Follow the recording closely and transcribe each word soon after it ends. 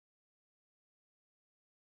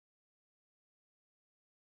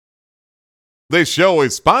This show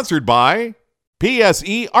is sponsored by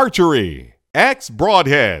PSE Archery, Axe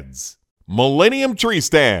Broadheads, Millennium Tree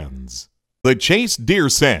Stands, The Chase Deer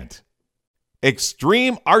Scent,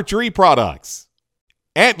 Extreme Archery Products,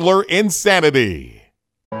 Antler Insanity.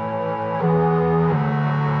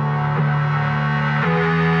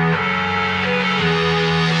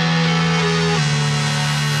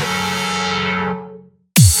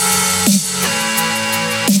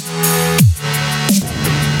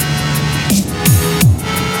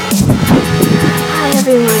 Hi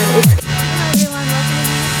everyone,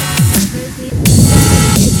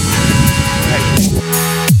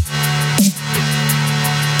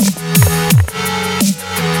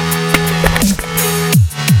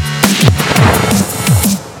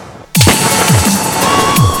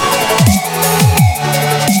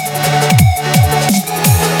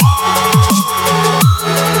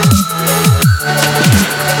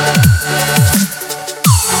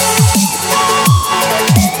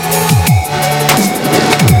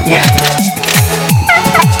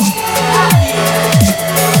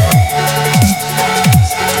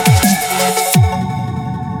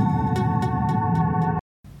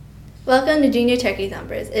 Welcome to Junior Turkey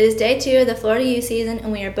Thumpers. It is day 2 of the Florida U season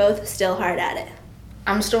and we are both still hard at it.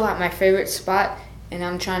 I'm still at my favorite spot and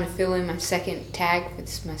I'm trying to fill in my second tag.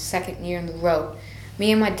 It's my second year in a row.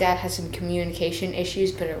 Me and my dad had some communication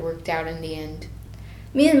issues, but it worked out in the end.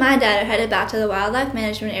 Me and my dad are headed back to the wildlife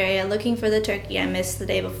management area looking for the turkey I missed the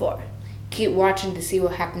day before. Keep watching to see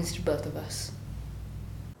what happens to both of us.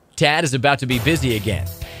 Tad is about to be busy again.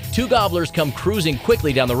 Two gobblers come cruising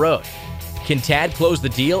quickly down the road. Can Tad close the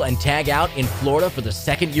deal and tag out in Florida for the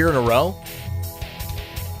second year in a row?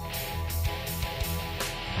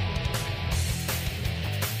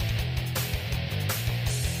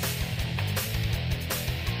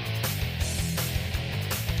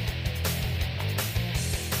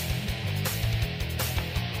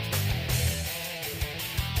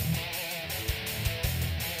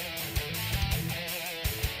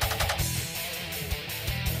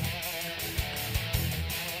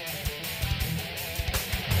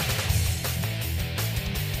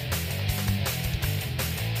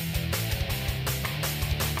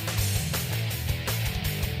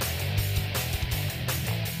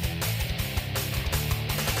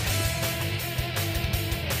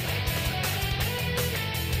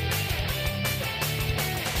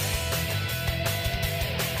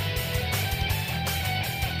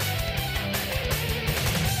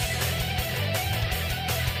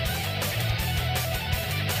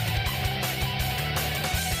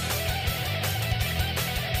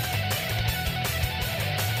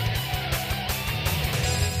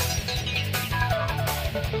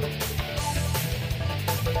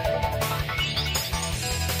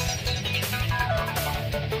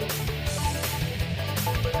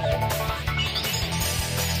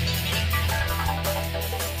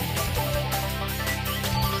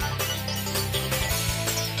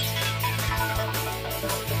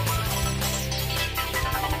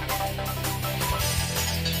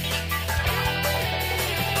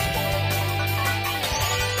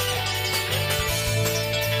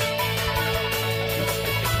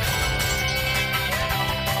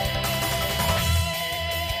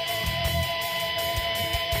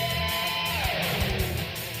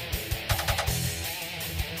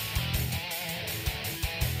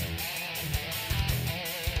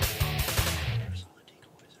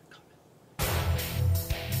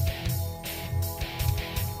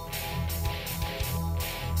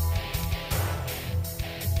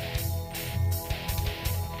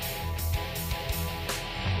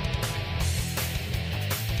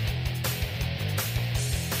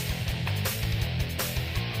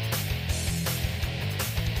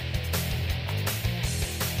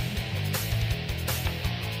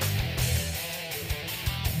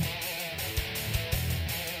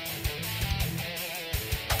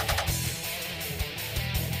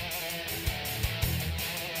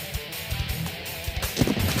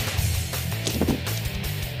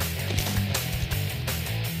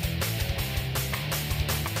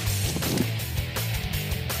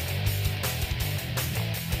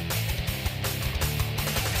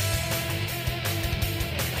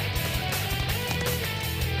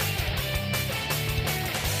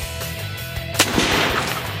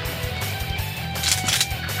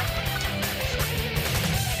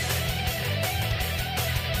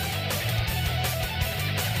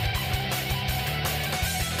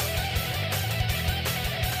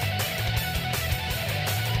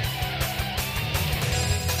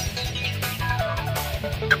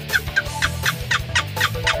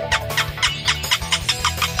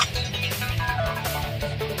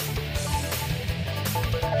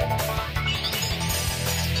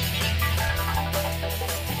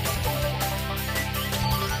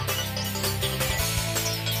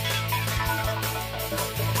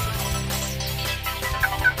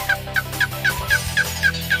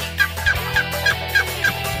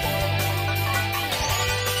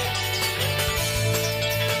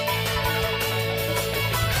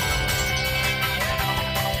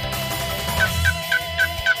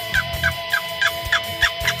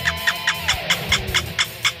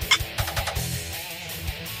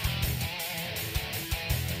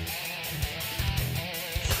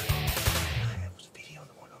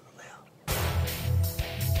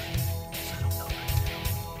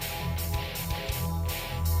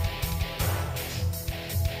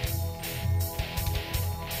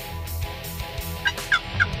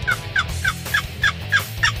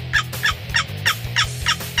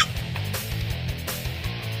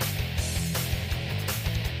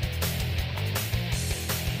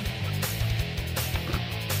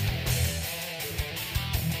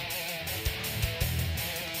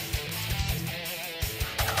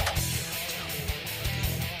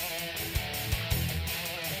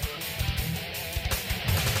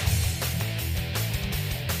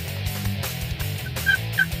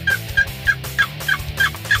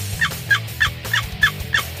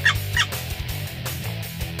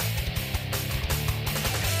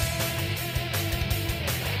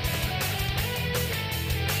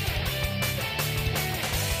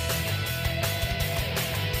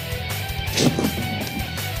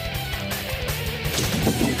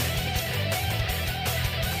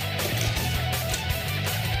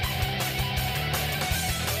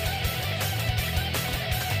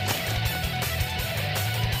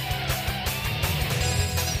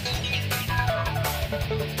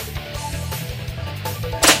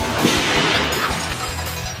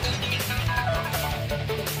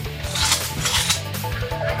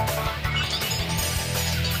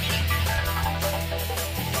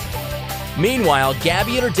 Meanwhile,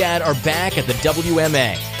 Gabby and her dad are back at the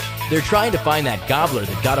WMA. They're trying to find that gobbler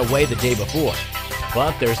that got away the day before.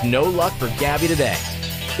 But there's no luck for Gabby today.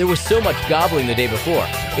 There was so much gobbling the day before,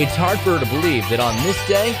 it's hard for her to believe that on this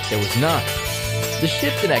day, there was none. The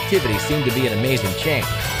shift in activity seemed to be an amazing change,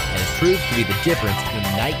 and it proved to be the difference in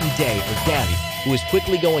night and day for Gabby, who is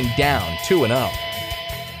quickly going down 2-0.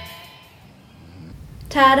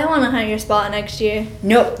 Tad, I want to hunt your spot next year.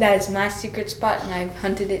 Nope, that is my secret spot, and I've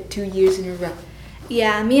hunted it 2 years in a row.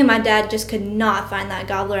 Yeah, me and my dad just could not find that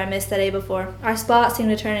gobbler I missed the day before. Our spot seemed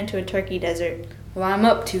to turn into a turkey desert. Well, I'm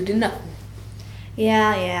up 2-0.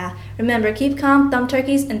 Yeah. Remember, keep calm, thump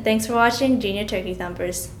turkeys, and thanks for watching Junior Turkey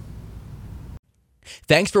Thumpers.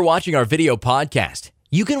 Thanks for watching our video podcast.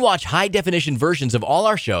 You can watch high-definition versions of all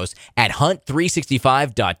our shows at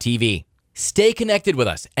hunt365.tv. Stay connected with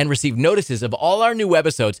us and receive notices of all our new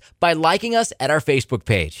episodes by liking us at our Facebook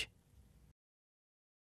page.